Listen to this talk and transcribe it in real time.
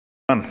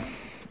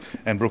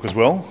And Brooke as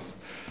well.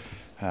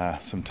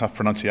 Some tough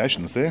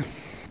pronunciations there.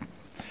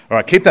 All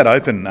right, keep that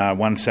open,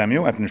 1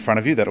 Samuel, open in front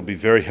of you. That'll be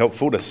very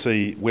helpful to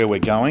see where we're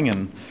going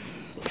and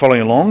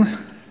following along.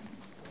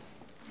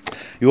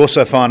 You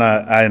also find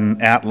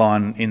an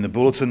outline in the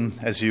bulletin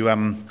as you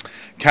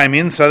came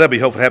in, so that'll be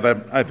helpful to have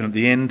it open at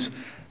the end.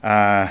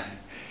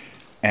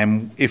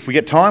 And if we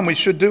get time, we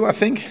should do, I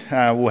think.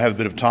 We'll have a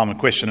bit of time and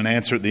question and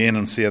answer at the end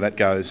and see how that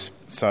goes.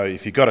 So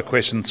if you've got a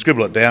question,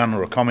 scribble it down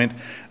or a comment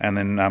and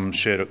then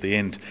share it at the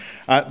end.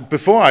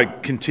 Before I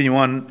continue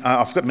on,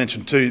 I forgot to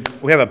mention too,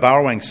 we have a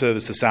Burrowing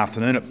service this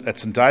afternoon at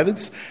St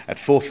David's at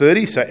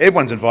 4:30, so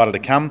everyone's invited to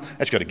come.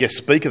 Actually got a guest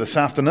speaker this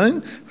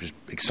afternoon, which is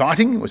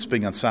exciting. He's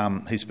speaking on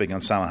Psalm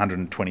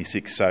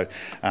 126, so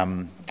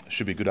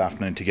should be a good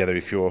afternoon together.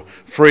 If you're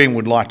free and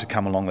would like to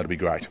come along, that'd be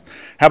great.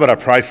 How about I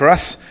pray for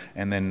us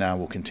and then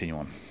we'll continue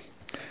on.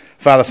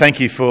 Father, thank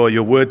you for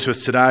your word to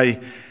us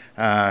today.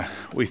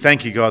 We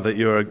thank you, God, that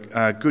you're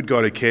a good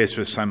God who cares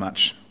for us so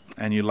much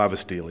and you love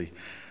us dearly.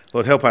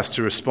 Lord, help us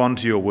to respond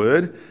to your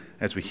word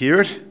as we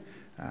hear it.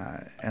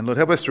 And Lord,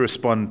 help us to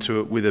respond to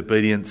it with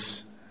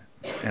obedience.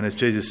 And as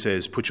Jesus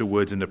says, put your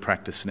words into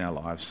practice in our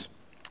lives.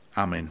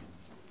 Amen.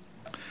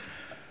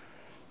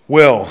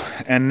 Well,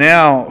 and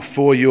now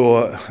for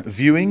your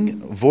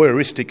viewing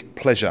voyeuristic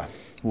pleasure.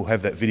 We'll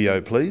have that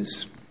video,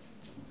 please.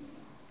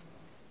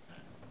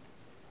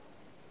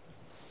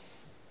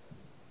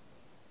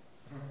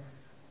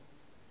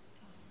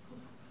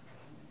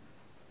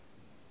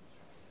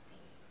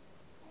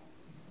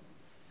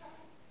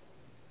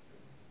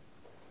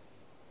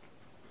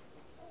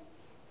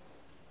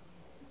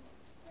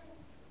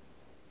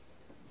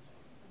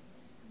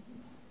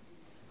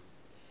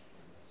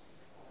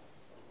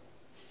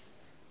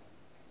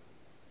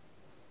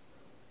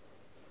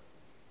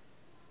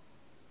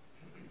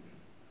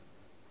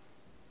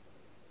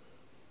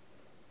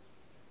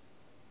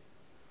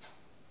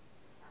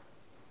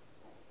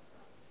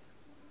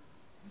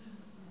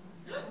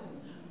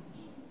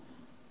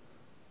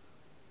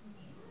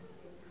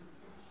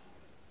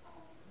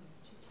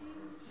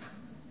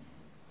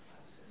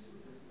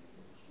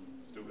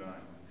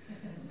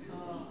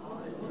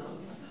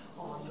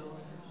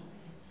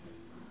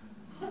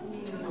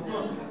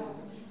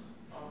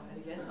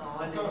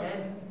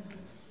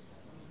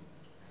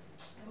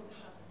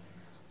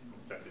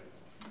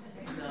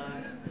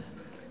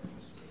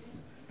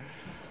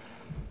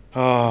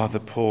 Oh, the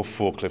poor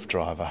forklift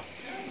driver.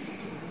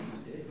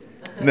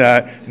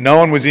 No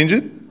one was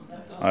injured,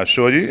 I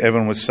assure you.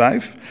 Everyone was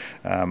safe.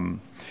 As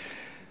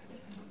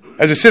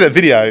we said that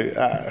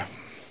video,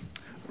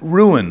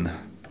 ruin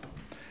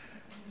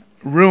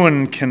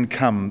can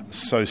come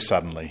so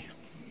suddenly.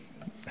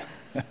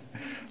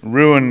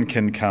 Ruin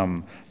can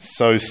come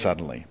so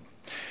suddenly.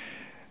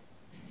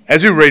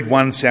 As we read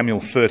 1 Samuel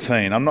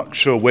 13, I'm not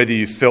sure whether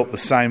you felt the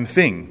same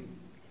thing.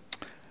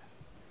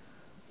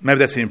 Maybe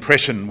that's the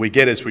impression we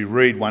get as we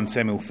read 1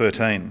 Samuel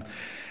 13.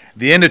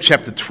 The end of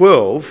chapter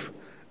 12,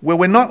 where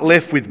we're not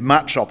left with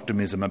much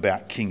optimism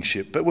about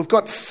kingship, but we've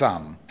got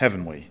some,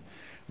 haven't we?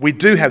 We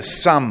do have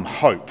some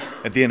hope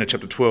at the end of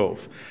chapter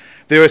 12.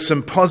 There are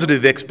some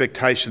positive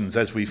expectations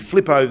as we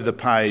flip over the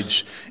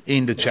page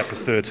into chapter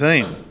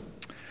 13.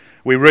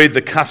 We read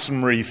the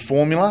customary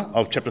formula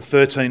of chapter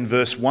 13,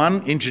 verse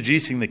 1,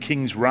 introducing the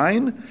king's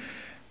reign.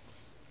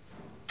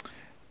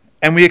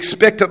 And we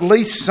expect at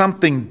least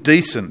something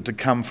decent to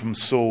come from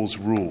Saul's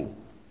rule.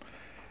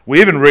 We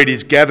even read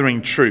he's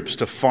gathering troops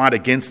to fight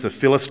against the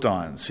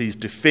Philistines. He's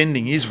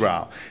defending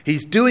Israel.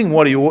 He's doing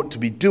what he ought to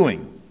be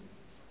doing.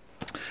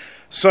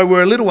 So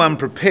we're a little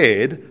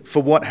unprepared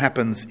for what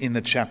happens in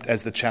the chapter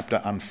as the chapter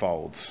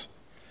unfolds.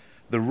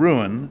 The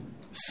ruin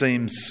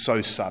seems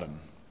so sudden.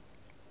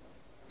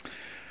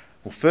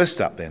 Well,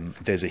 first up then,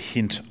 there's a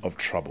hint of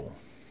trouble.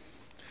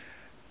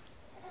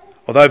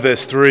 Although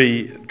verse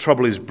 3,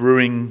 trouble is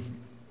brewing,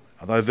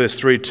 although verse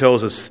 3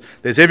 tells us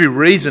there's every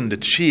reason to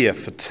cheer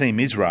for Team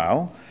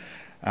Israel,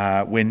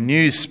 when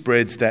news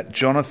spreads that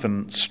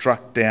Jonathan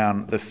struck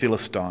down the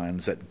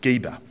Philistines at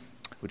Geba,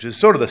 which is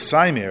sort of the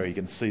same area you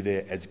can see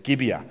there as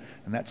Gibeah,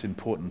 and that's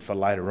important for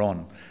later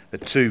on. The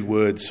two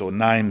words or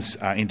names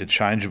are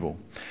interchangeable.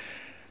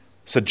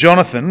 So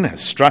Jonathan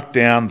has struck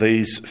down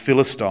these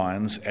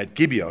Philistines at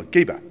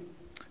Geba.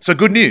 So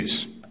good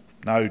news,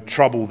 no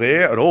trouble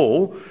there at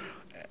all.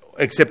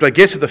 Except I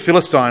guess that the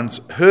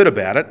Philistines heard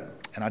about it,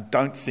 and I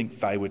don't think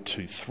they were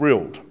too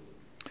thrilled.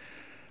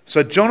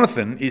 So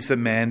Jonathan is the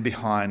man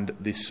behind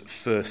this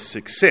first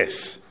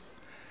success.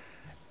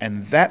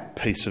 And that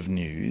piece of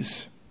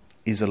news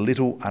is a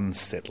little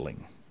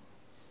unsettling.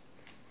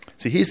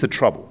 See, here's the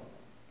trouble.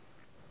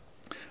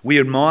 We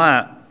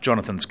admire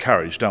Jonathan's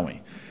courage, don't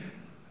we?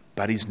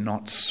 But he's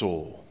not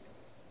Saul.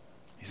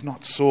 He's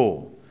not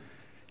Saul.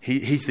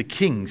 He's the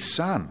king's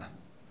son.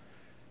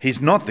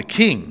 He's not the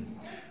king.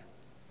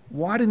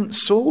 Why didn't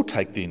Saul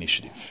take the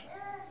initiative?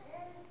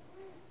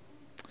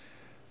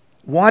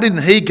 Why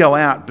didn't he go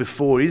out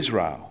before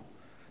Israel?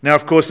 Now,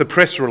 of course, the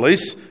press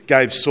release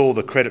gave Saul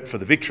the credit for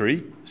the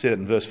victory. See that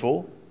in verse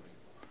 4.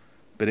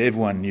 but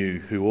everyone knew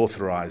who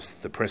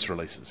authorised the press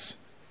releases.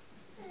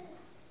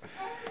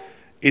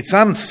 It's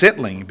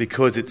unsettling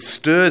because it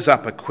stirs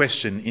up a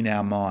question in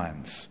our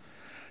minds.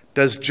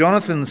 Does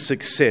Jonathan's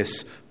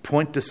success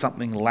point to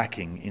something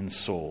lacking in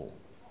Saul?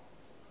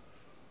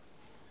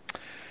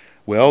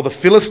 Well, the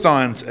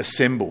Philistines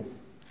assemble,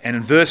 and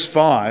in verse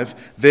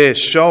 5, their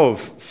show of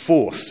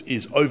force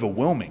is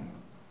overwhelming.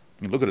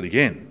 You can look at it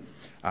again.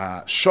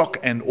 Shock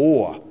and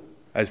awe,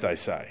 as they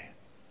say.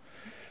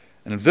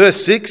 And in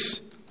verse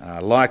 6,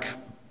 like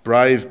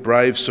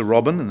brave Sir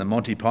Robin in the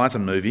Monty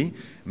Python movie,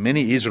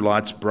 many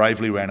Israelites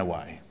bravely ran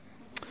away.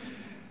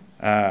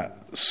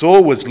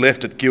 Saul was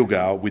left at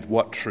Gilgal with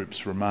what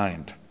troops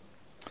remained.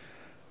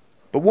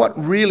 But what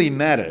really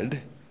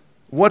mattered,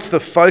 what's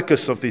the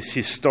focus of this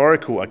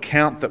historical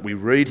account that we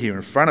read here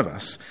in front of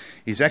us,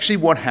 is actually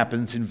what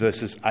happens in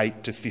verses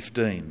 8 to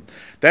 15.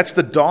 That's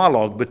the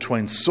dialogue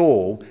between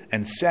Saul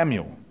and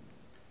Samuel.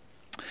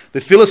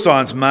 The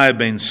Philistines may have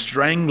been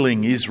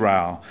strangling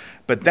Israel,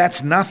 but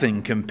that's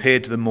nothing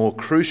compared to the more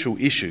crucial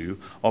issue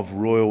of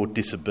royal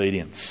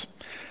disobedience.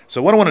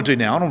 So what I want to do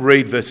now, I want to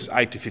read verses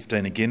 8 to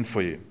 15 again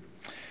for you.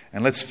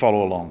 And let's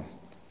follow along.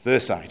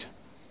 Verse 8.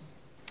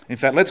 In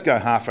fact, let's go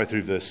halfway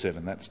through verse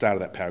 7, that start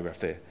of that paragraph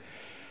there.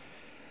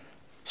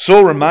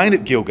 Saul remained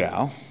at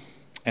Gilgal,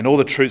 and all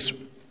the troops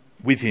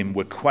with him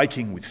were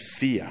quaking with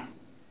fear.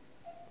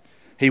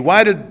 He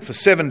waited for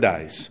 7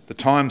 days, the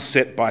time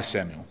set by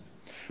Samuel.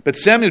 But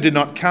Samuel did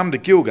not come to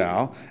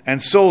Gilgal,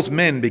 and Saul's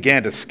men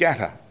began to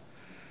scatter.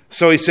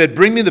 So he said,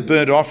 "Bring me the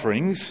burnt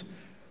offerings,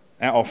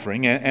 our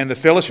offering, and the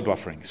fellowship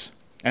offerings."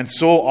 And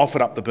Saul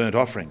offered up the burnt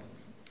offering.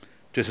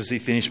 Just as he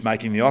finished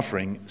making the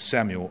offering,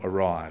 Samuel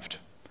arrived.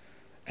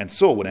 And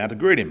Saul went out to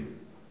greet him.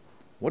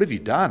 "What have you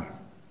done?"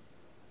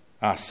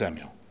 asked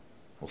Samuel.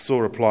 Well,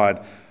 Saul replied,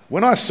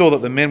 "When I saw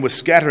that the men were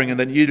scattering and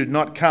that you did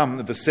not come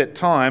at the set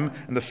time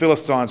and the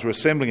Philistines were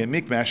assembling at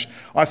Michmash,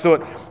 I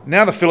thought,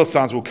 now the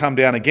Philistines will come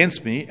down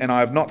against me, and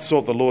I have not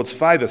sought the Lord's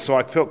favour, so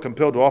I felt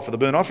compelled to offer the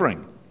burnt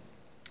offering."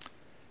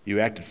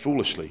 "You acted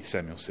foolishly,"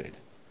 Samuel said.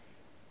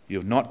 "You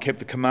have not kept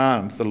the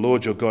command the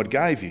Lord your God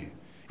gave you.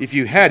 If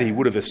you had, he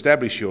would have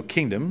established your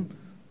kingdom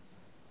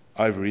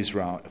over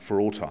Israel for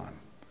all time.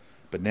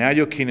 But now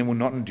your kingdom will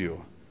not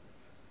endure.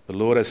 The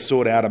Lord has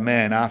sought out a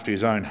man after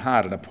his own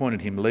heart and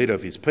appointed him leader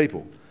of his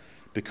people,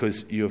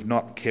 because you have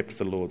not kept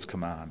the Lord's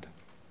command."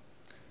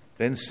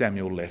 Then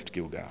Samuel left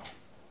Gilgal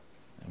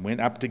and went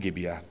up to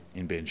Gibeah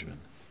in Benjamin.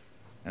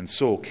 And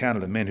Saul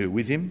counted the men who were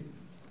with him.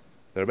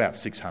 There were about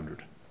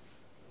 600.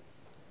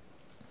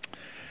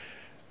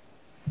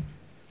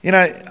 You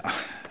know,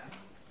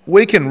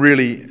 we can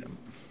really,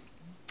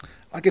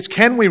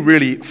 can we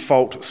really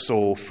fault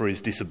Saul for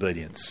his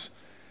disobedience?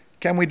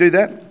 Can we do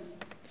that?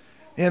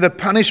 The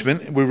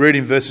punishment, we read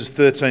in verses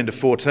 13 to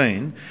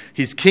 14,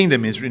 his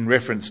kingdom is in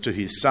reference to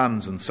his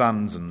sons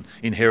and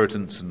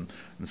inheritance and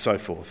so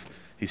forth.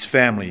 His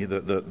family,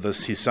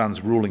 his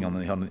sons ruling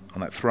on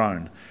that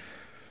throne.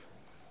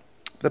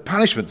 The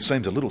punishment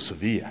seems a little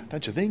severe,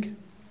 don't you think?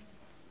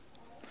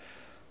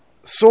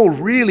 Saul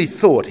really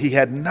thought he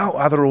had no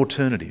other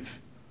alternative.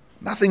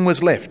 Nothing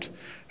was left.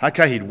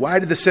 Okay, he'd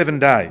waited the 7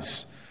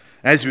 days,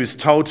 as he was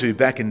told to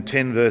back in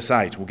 10 verse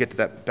 8. We'll get to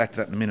that back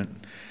to that in a minute.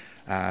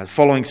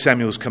 Following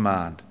Samuel's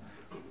command.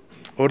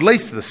 Or at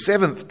least the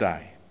 7th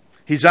day.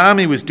 His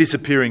army was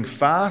disappearing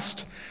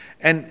fast,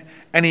 and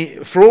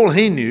for all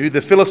he knew,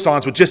 the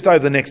Philistines were just over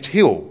the next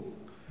hill.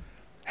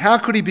 How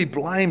could he be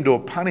blamed or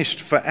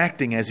punished for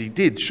acting as he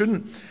did?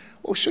 Shouldn't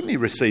he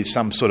receive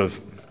some sort of,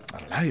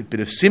 a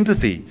bit of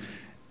sympathy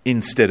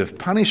instead of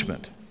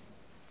punishment?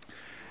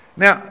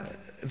 Now,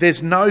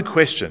 there's no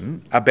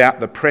question about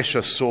the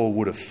pressure Saul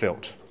would have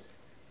felt.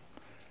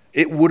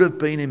 It would have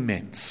been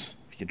immense.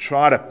 You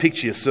try to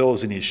picture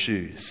yourselves in his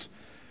shoes.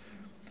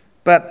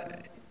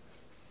 But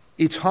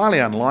it's highly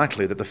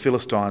unlikely that the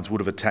Philistines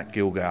would have attacked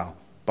Gilgal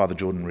by the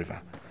Jordan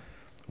River.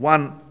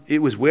 One, it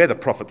was where the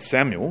prophet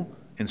Samuel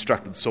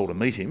instructed Saul to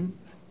meet him.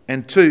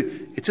 And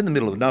two, it's in the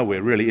middle of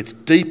nowhere, really. It's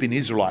deep in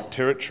Israelite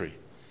territory.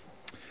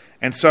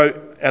 And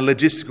so a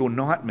logistical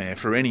nightmare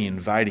for any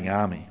invading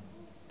army.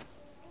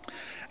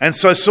 And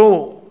so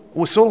Saul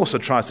also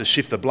tries to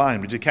shift the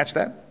blame. Did you catch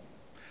that?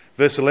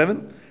 Verse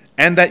 11,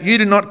 "And that you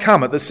did not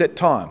come at the set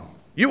time."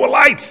 You were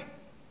late,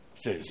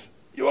 says.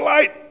 You were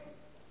late.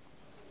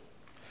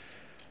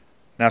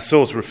 Now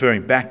Saul's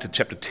referring back to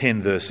chapter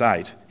 10, verse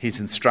 8, his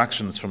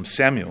instructions from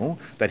Samuel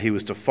that he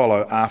was to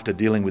follow after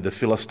dealing with the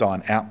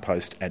Philistine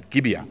outpost at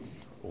Gibeah,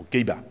 or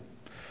Geba.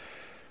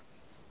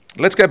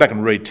 Let's go back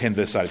and read 10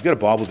 verse 8. If you've got a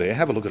Bible there,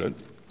 have a look at it.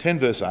 10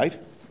 verse 8,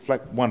 it's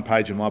like one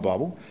page in my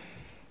Bible.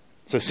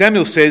 So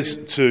Samuel says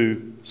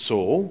to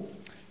Saul,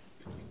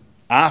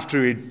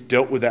 after he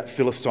dealt with that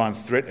Philistine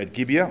threat at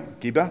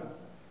Geba,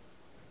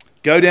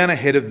 "Go down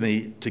ahead of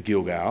me to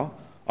Gilgal.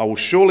 I will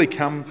surely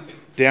come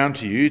down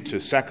to you to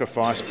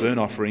sacrifice burnt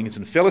offerings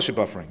and fellowship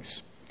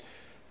offerings.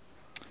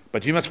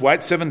 But you must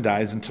wait 7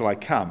 days until I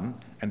come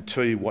and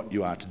tell you what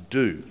you are to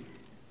do."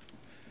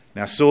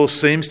 Now Saul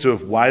seems to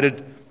have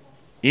waited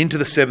into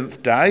the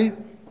 7th day,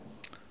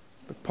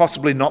 but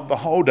possibly not the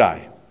whole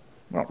day.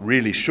 Not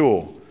really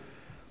sure.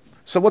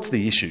 So what's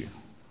the issue?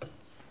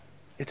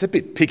 It's a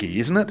bit picky,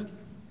 isn't it?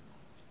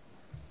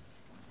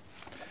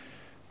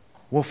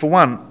 Well, for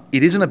one,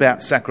 it isn't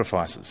about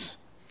sacrifices.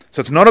 So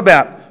it's not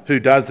about who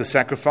does the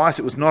sacrifice.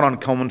 It was not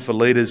uncommon for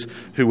leaders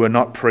who were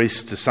not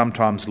priests to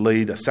sometimes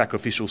lead a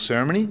sacrificial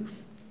ceremony.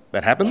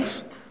 That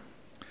happens.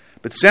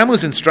 But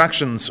Samuel's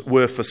instructions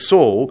were for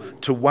Saul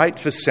to wait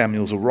for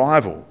Samuel's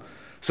arrival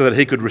so that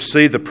he could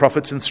receive the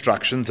prophet's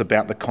instructions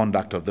about the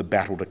conduct of the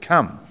battle to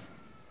come.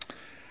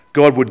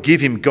 God would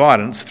give him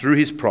guidance through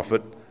his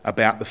prophet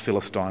about the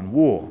Philistine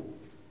war.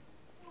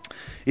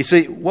 You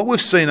see, what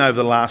we've seen over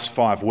the last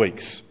 5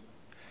 weeks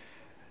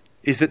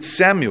is that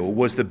Samuel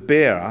was the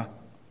bearer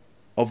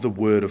of the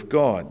word of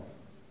God.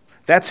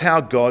 That's how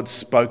God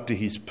spoke to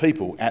his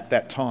people at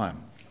that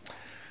time.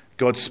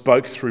 God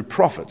spoke through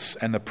prophets,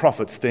 and the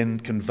prophets then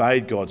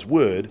conveyed God's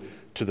word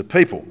to the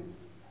people.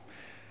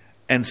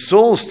 And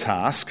Saul's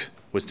task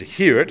was to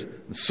hear it,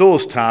 and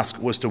Saul's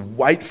task was to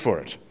wait for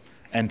it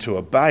and to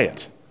obey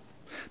it.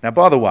 Now,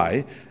 by the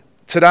way,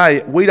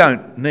 today we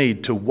don't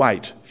need to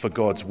wait for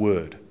God's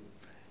word.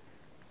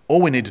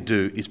 All we need to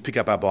do is pick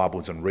up our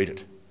Bibles and read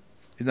it.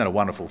 Isn't that a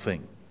wonderful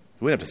thing?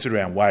 We don't have to sit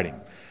around waiting.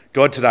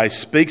 God today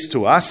speaks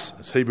to us,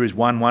 as Hebrews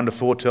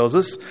 1:1-4 tells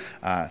us.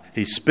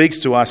 He speaks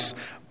to us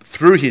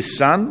through his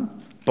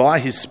Son, by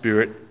his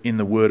Spirit, in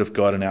the Word of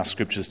God in our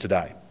Scriptures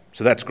today.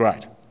 So that's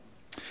great.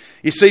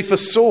 You see, for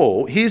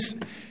Saul, here's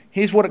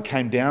what it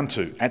came down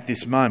to at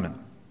this moment.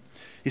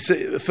 You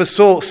see, for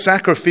Saul,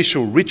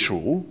 sacrificial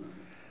ritual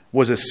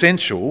was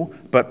essential,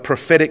 but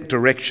prophetic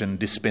direction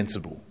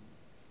dispensable.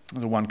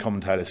 As one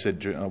commentator said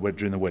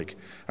during the week.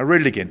 I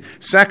read it again.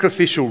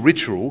 Sacrificial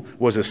ritual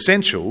was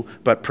essential,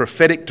 but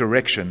prophetic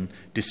direction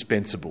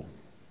dispensable.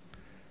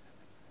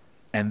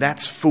 And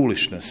that's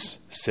foolishness,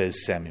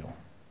 says Samuel.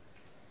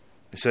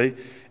 You see,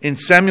 in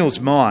Samuel's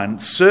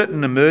mind,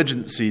 certain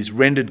emergencies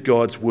rendered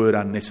God's word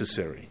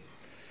unnecessary.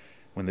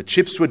 When the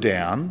chips were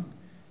down,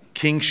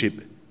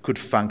 kingship could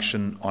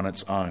function on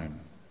its own.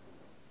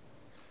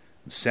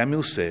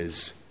 Samuel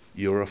says,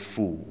 "You're a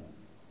fool."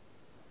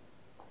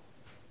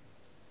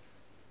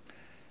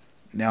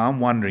 Now, I'm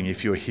wondering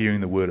if you're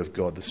hearing the word of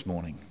God this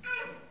morning.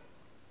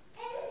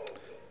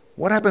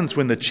 What happens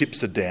when the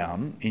chips are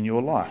down in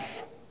your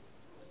life?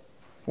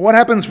 What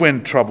happens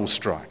when trouble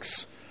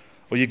strikes?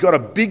 Or you've got a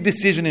big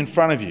decision in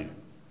front of you,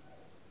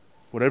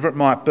 whatever it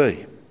might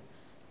be.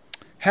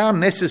 How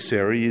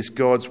necessary is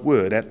God's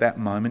word at that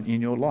moment in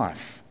your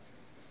life?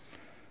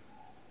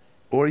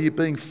 Or are you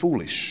being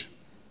foolish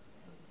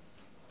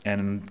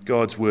and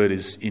God's word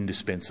is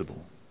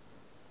indispensable?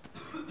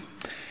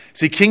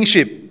 See,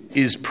 kingship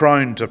is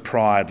prone to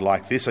pride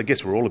like this. I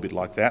guess we're all a bit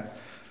like that.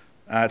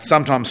 It's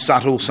sometimes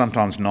subtle,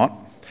 sometimes not.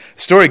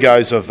 The story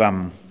goes of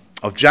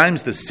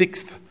James the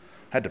Sixth.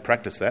 Had to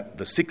practice that.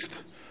 The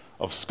Sixth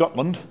of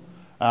Scotland.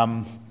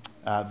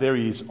 There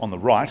he is on the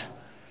right.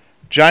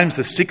 James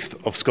the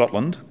Sixth of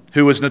Scotland,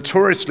 who was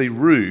notoriously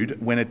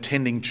rude when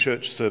attending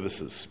church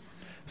services.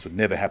 This would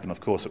never happen, of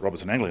course, at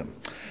Robertson Anglican.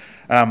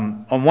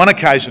 On one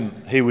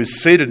occasion, he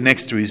was seated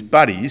next to his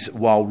buddies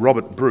while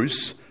Robert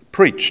Bruce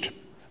preached.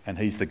 And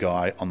he's the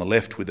guy on the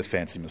left with the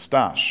fancy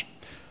moustache,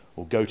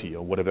 or goatee,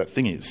 or whatever that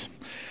thing is.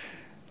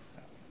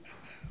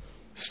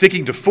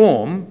 Sticking to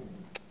form,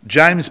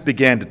 James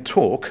began to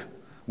talk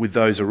with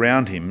those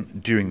around him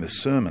during the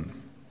sermon.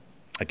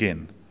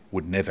 Again,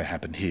 would never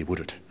happen here, would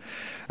it?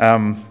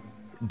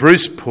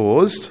 Bruce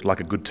paused, like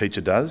a good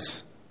teacher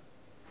does.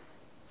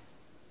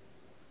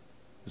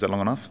 Is that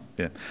long enough?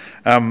 Yeah.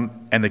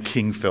 And the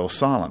king fell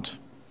silent.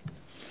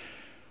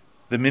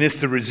 The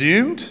minister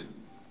resumed.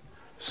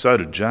 So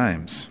did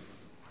James.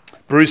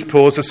 Bruce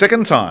paused a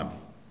second time.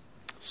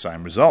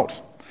 Same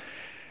result.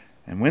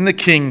 And when the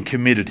king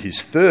committed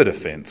his third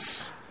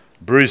offence,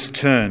 Bruce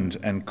turned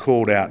and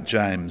called out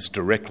James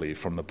directly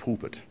from the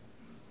pulpit.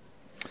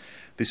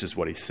 This is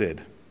what he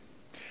said.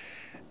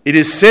 "It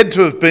is said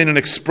to have been an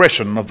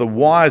expression of the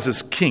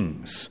wisest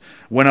kings.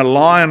 When a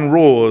lion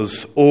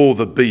roars, all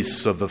the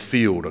beasts of the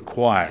field are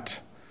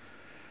quiet.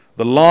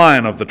 The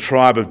Lion of the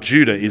tribe of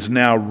Judah is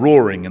now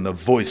roaring in the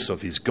voice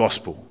of his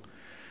gospel.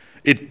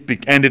 It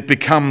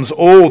becomes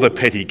all the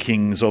petty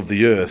kings of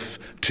the earth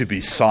to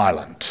be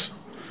silent."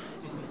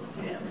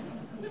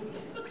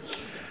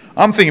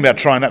 I'm thinking about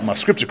trying that in my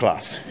scripture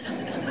class.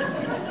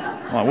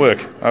 Might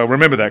work. I'll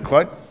remember that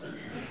quote.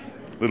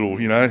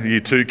 Little, year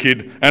 2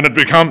 kid, and it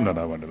become... No,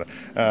 I won't do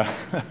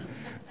that.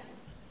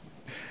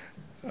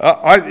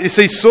 You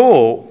see,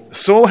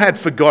 Saul had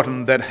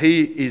forgotten that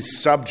he is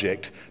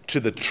subject to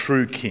the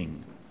true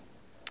king.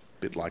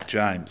 A bit like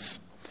James.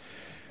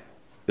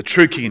 The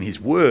true king in his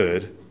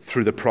word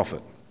through the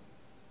prophet.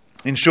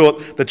 In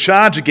short, the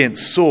charge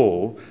against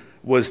Saul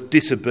was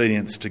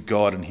disobedience to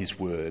God and his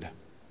word.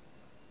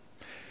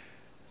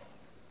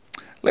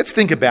 Let's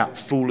think about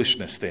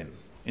foolishness then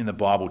in the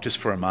Bible just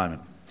for a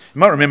moment. You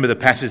might remember the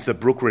passage that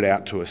Brooke read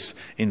out to us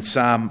in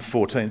Psalm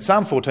 14.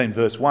 Psalm 14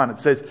 verse 1, it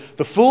says,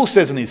 "The fool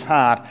says in his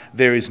heart,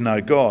 there is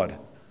no God."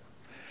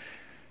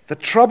 The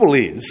trouble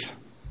is,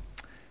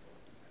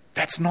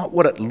 that's not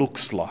what it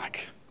looks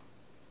like.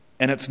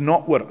 and it's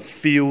not what it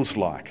feels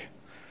like.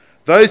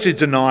 Those who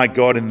deny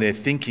God in their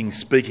thinking,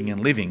 speaking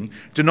and living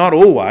do not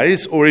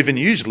always, or even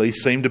usually,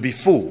 seem to be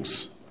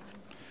fools.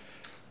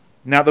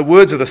 Now, the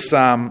words of the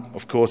psalm,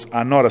 of course,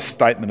 are not a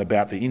statement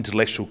about the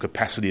intellectual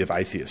capacity of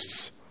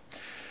atheists.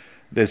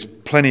 There's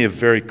plenty of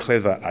very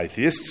clever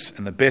atheists,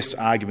 and the best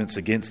arguments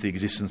against the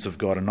existence of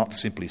God are not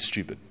simply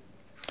stupid.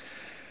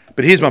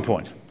 But here's my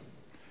point.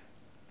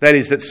 That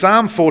is that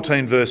Psalm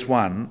 14 verse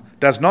 1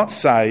 does not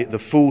say the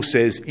fool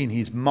says in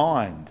his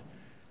mind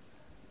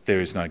there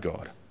is no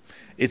God.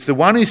 It's the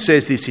one who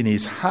says this in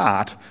his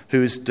heart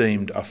who is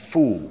deemed a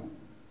fool.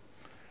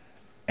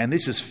 And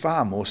this is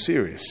far more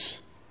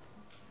serious.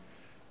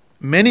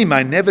 Many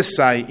may never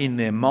say in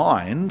their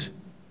mind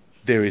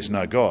there is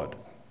no God,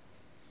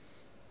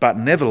 but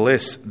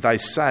nevertheless they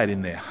say it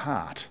in their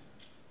heart.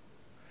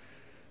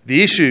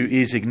 The issue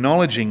is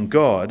acknowledging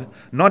God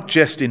not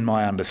just in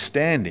my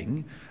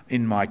understanding,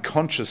 in my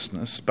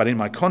consciousness, but in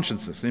my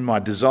consciousness, in my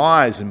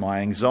desires, in my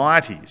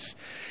anxieties,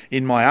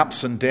 in my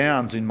ups and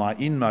downs, in my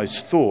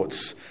inmost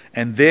thoughts,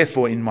 and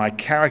therefore in my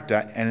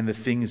character and in the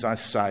things I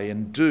say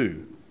and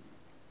do.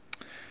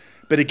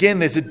 But again,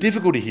 there's a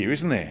difficulty here,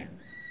 isn't there?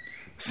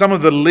 Some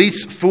of the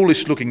least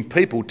foolish-looking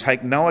people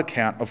take no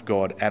account of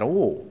God at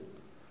all.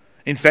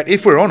 In fact,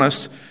 if we're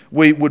honest,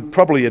 we would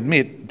probably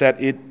admit that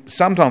it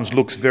sometimes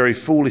looks very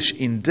foolish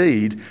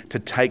indeed to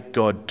take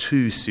God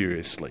too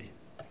seriously.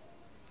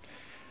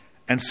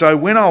 And so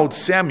when old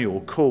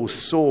Samuel calls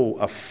Saul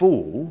a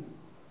fool,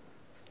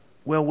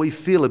 well, we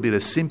feel a bit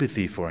of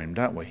sympathy for him,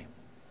 don't we?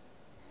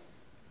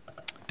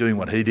 Doing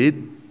what he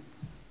did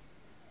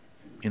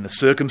in the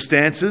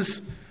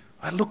circumstances,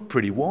 it looked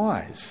pretty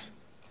wise.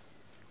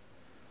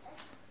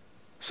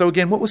 So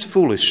again, what was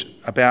foolish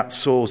about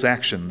Saul's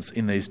actions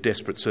in these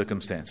desperate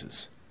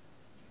circumstances?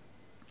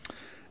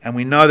 And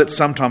we know that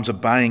sometimes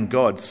obeying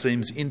God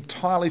seems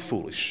entirely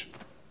foolish.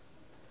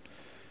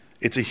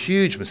 It's a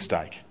huge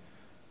mistake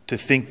to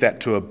think that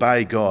to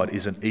obey God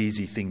is an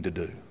easy thing to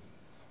do.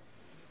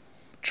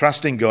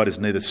 Trusting God is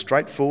neither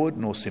straightforward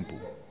nor simple.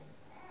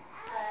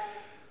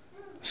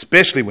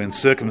 Especially when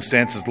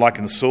circumstances like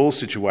in Saul's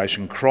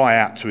situation cry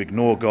out to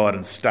ignore God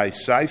and stay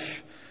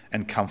safe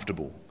and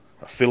comfortable.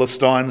 The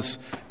Philistines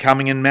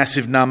coming in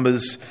massive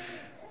numbers,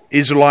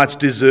 Israelites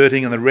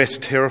deserting and the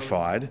rest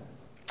terrified.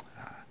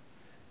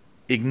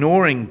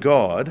 Ignoring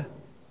God,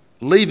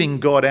 leaving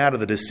God out of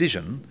the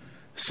decision,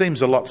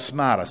 seems a lot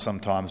smarter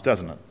sometimes,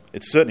 doesn't it?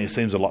 It certainly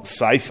seems a lot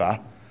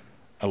safer,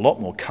 a lot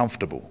more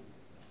comfortable.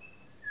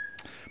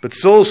 But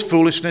Saul's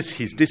foolishness,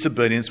 his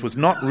disobedience, was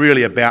not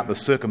really about the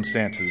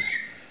circumstances,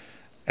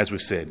 as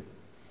we've said.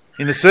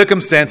 In the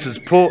circumstances,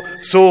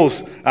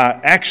 Saul's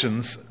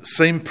actions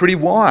seemed pretty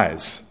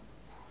wise.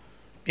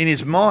 In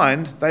his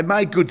mind, they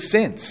made good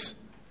sense.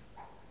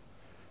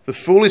 The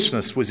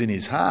foolishness was in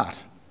his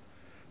heart.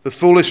 The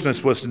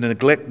foolishness was to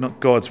neglect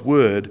God's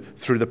word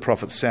through the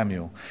prophet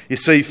Samuel. You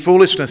see,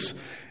 foolishness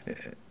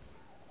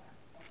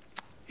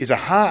is a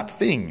heart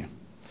thing,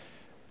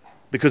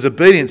 because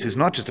obedience is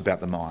not just about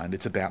the mind,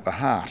 it's about the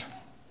heart.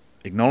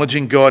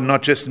 Acknowledging God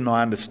not just in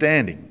my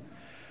understanding,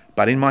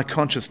 but in my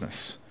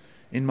consciousness,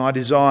 in my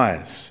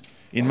desires,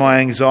 in my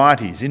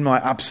anxieties, in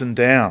my ups and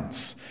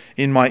downs,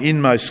 in my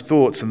inmost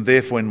thoughts, and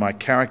therefore in my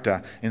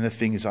character, in the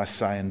things I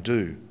say and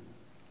do.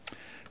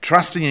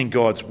 Trusting in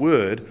God's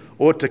word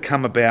ought to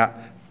come about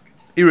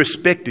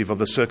irrespective of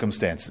the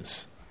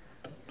circumstances.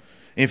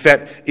 In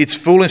fact, it's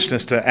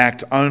foolishness to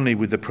act only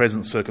with the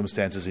present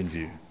circumstances in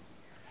view.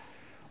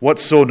 What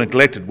Saul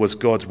neglected was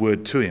God's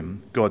word to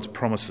him, God's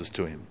promises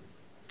to him.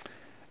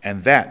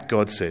 And that,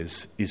 God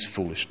says, is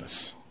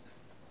foolishness.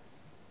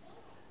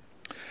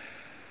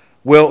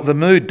 Well, the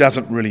mood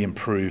doesn't really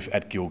improve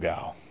at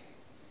Gilgal.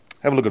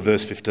 Have a look at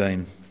verse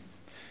 15.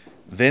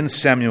 Then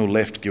Samuel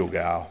left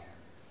Gilgal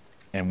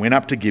and went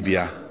up to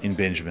Gibeah in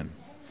Benjamin.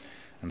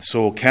 And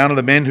Saul counted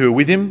the men who were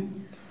with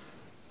him.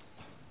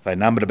 They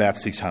numbered about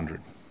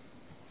 600.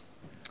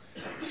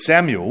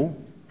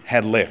 Samuel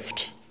had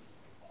left.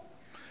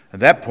 At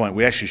that point,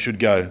 we actually should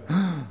go,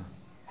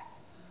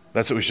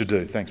 that's what we should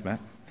do. Thanks, Matt.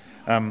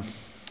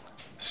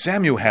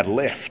 Samuel had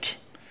left.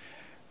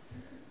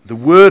 The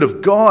word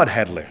of God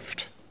had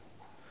left.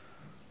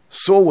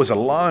 Saul was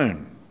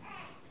alone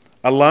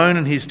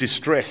in his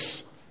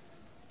distress.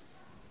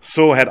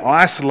 Saul had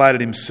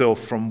isolated himself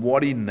from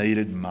what he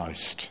needed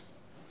most.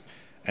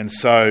 And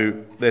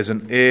so there's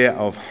an air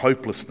of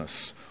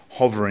hopelessness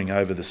hovering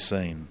over the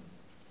scene.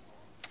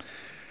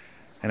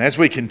 And as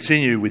we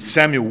continue with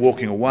Samuel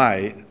walking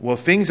away, well,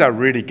 things are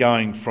really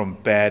going from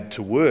bad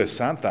to worse,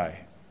 aren't they?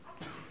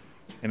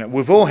 And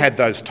we've all had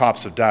those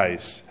types of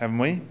days, haven't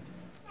we?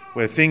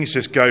 Where things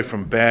just go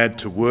from bad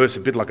to worse, a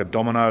bit like a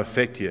domino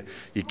effect. You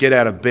get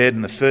out of bed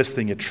and the first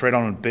thing you tread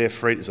on in bare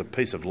feet is a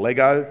piece of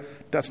Lego.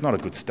 That's not a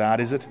good start,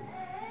 is it?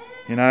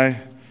 You know?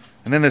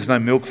 And then there's no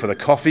milk for the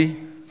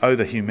coffee. Oh,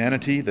 the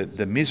humanity,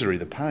 the misery,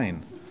 the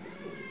pain.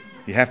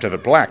 You have to have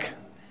it black.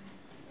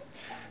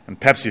 And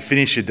perhaps you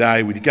finish your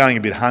day with going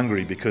a bit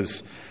hungry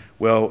because,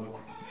 well,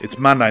 It's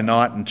Monday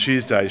night and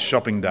Tuesday is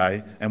shopping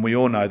day, and we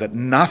all know that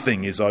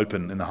nothing is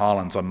open in the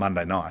Highlands on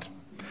Monday night.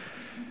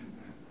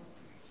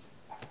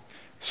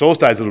 Saul's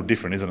Day is a little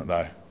different, isn't it,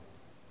 though?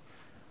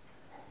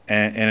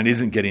 And it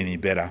isn't getting any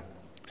better.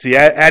 See,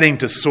 adding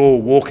to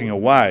Saul walking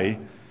away,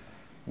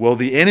 well,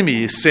 the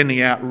enemy is sending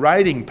out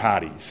raiding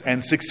parties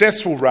and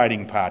successful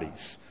raiding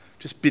parties,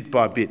 just bit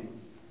by bit,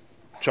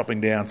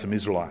 chopping down some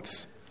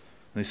Israelites.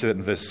 And he said that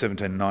in verses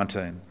 17 and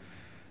 19.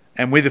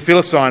 And with the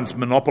Philistines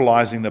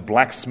monopolising the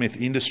blacksmith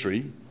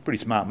industry, pretty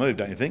smart move,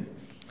 don't you think?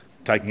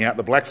 Taking out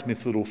the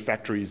blacksmith little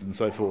factories and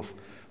so forth,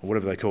 or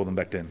whatever they called them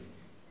back then.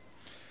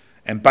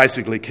 And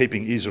basically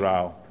keeping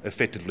Israel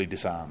effectively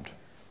disarmed.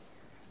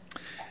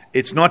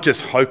 It's not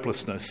just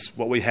hopelessness.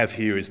 What we have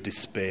here is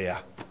despair.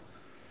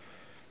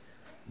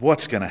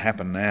 What's going to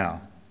happen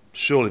now?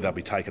 Surely they'll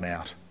be taken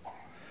out.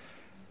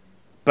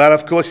 But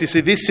of course, you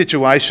see, this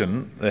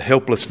situation, the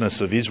helplessness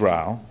of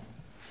Israel,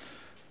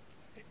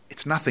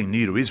 it's nothing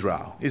new to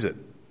Israel, is it?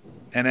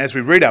 And as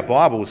we read our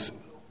Bibles,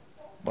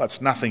 well, it's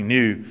nothing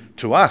new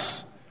to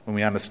us when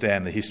we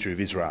understand the history of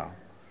Israel.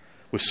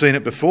 We've seen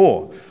it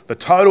before. The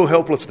total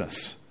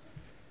helplessness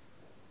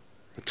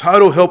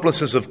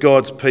of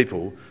God's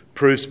people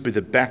proves to be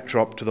the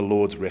backdrop to the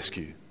Lord's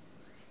rescue.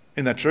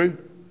 Isn't that true?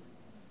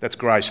 That's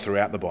grace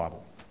throughout the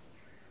Bible.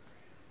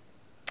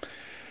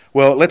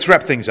 Well, let's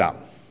wrap things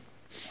up.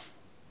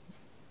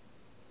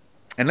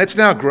 And let's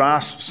now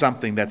grasp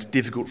something that's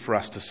difficult for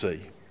us to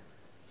see.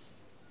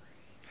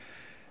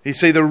 You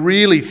see, the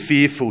really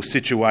fearful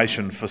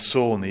situation for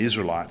Saul and the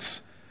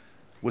Israelites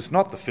was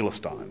not the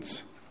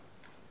Philistines.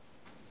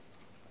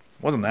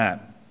 It wasn't that.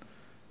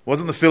 It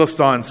wasn't the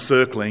Philistines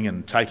circling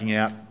and taking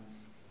out,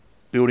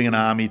 building an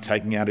army,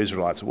 taking out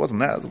Israelites. It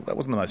wasn't that. That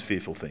wasn't the most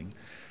fearful thing.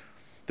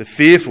 The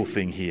fearful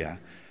thing here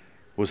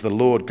was the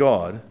Lord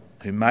God,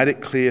 who made it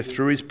clear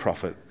through his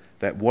prophet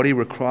that what he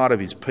required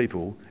of his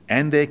people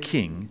and their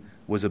king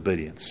was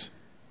obedience.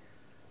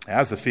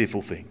 How's the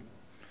fearful thing?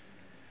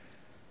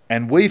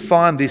 And we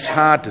find this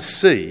hard to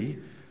see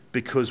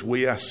because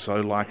we are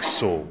so like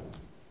Saul.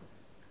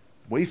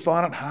 We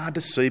find it hard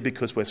to see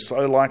because we're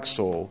so like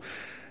Saul.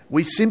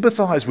 We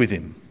sympathise with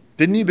him.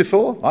 Didn't you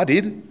before? I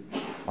did.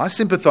 I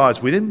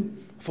sympathised with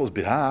him. I thought it was a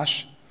bit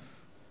harsh,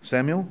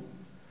 Samuel.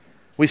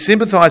 We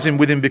sympathise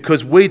with him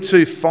because we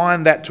too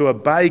find that to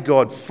obey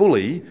God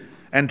fully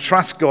and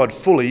trust God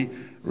fully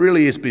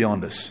really is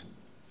beyond us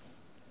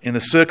in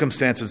the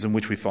circumstances in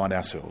which we find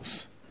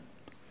ourselves.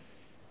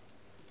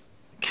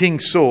 King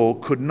Saul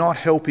could not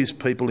help his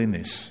people in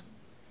this.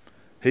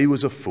 He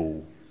was a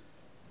fool,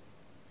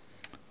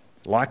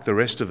 like the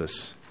rest of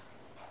us.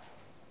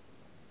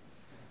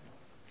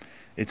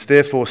 It's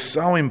therefore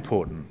so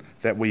important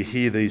that we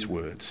hear these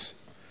words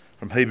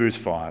from Hebrews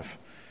 5.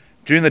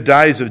 During the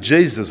days of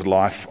Jesus'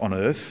 life on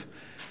earth,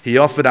 he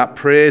offered up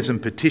prayers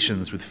and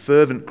petitions with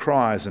fervent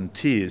cries and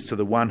tears to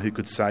the one who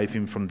could save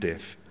him from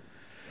death.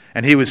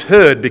 And he was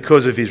heard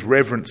because of his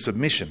reverent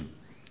submission.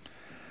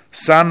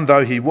 Son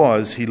though he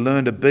was, he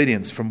learned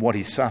obedience from what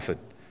he suffered.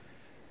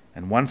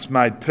 And once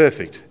made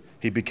perfect,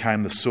 he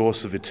became the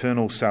source of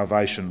eternal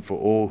salvation for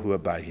all who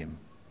obey him.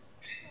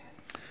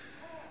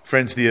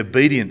 Friends, the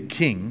obedient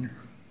king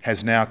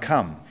has now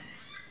come.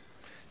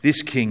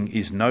 This king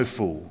is no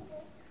fool.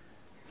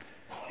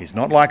 He's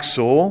not like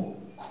Saul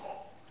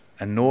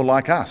and nor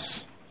like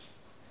us.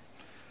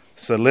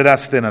 So let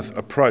us then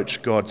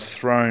approach God's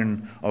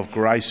throne of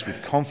grace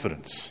with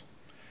confidence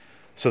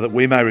so that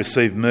we may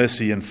receive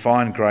mercy and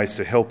find grace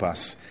to help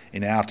us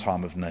in our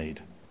time of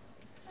need.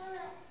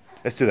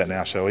 Let's do that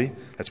now, shall we?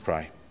 Let's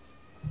pray.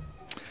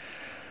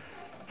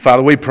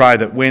 Father, we pray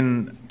that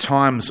when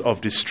times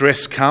of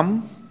distress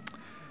come,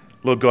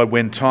 Lord God,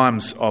 when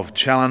times of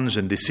challenge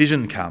and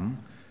decision come,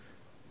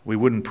 we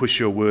wouldn't push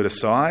your word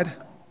aside,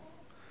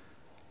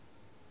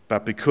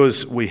 but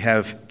because we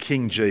have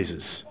King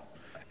Jesus,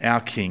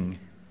 our King,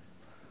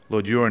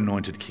 Lord, your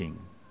anointed King,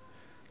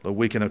 Lord,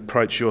 we can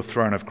approach your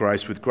throne of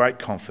grace with great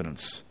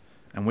confidence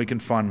and we can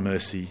find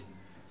mercy,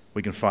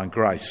 we can find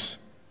grace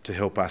to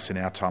help us in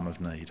our time of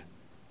need.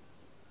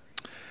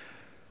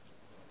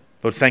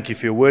 Lord, thank you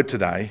for your word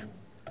today.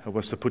 Help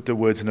us to put the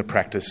words into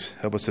practice.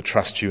 Help us to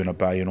trust you and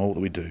obey you in all that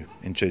we do.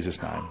 In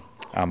Jesus' name,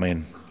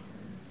 amen.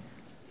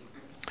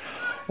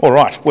 All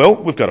right, well,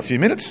 we've got a few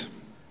minutes.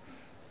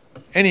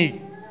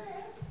 Any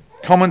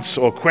comments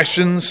or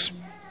questions?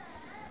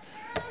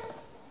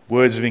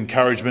 Words of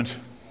encouragement?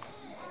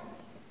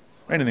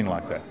 Anything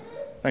like that?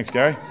 Thanks,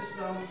 Gary. Just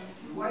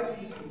the way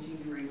that you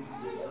continue reading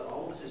the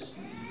Old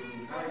Testament is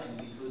really encouraging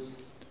because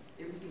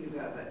everything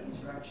about that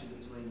interaction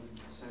between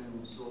Samuel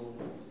and Saul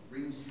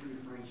rings true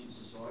for ancient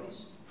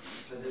societies.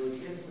 So there were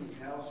definitely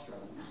power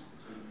struggles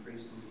between the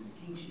priesthood and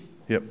the kingship.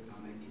 Yep.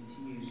 It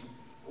continues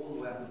all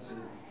the way up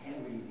until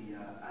Henry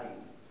VIII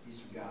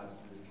disregards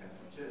the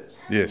Catholic Church.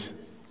 Yes.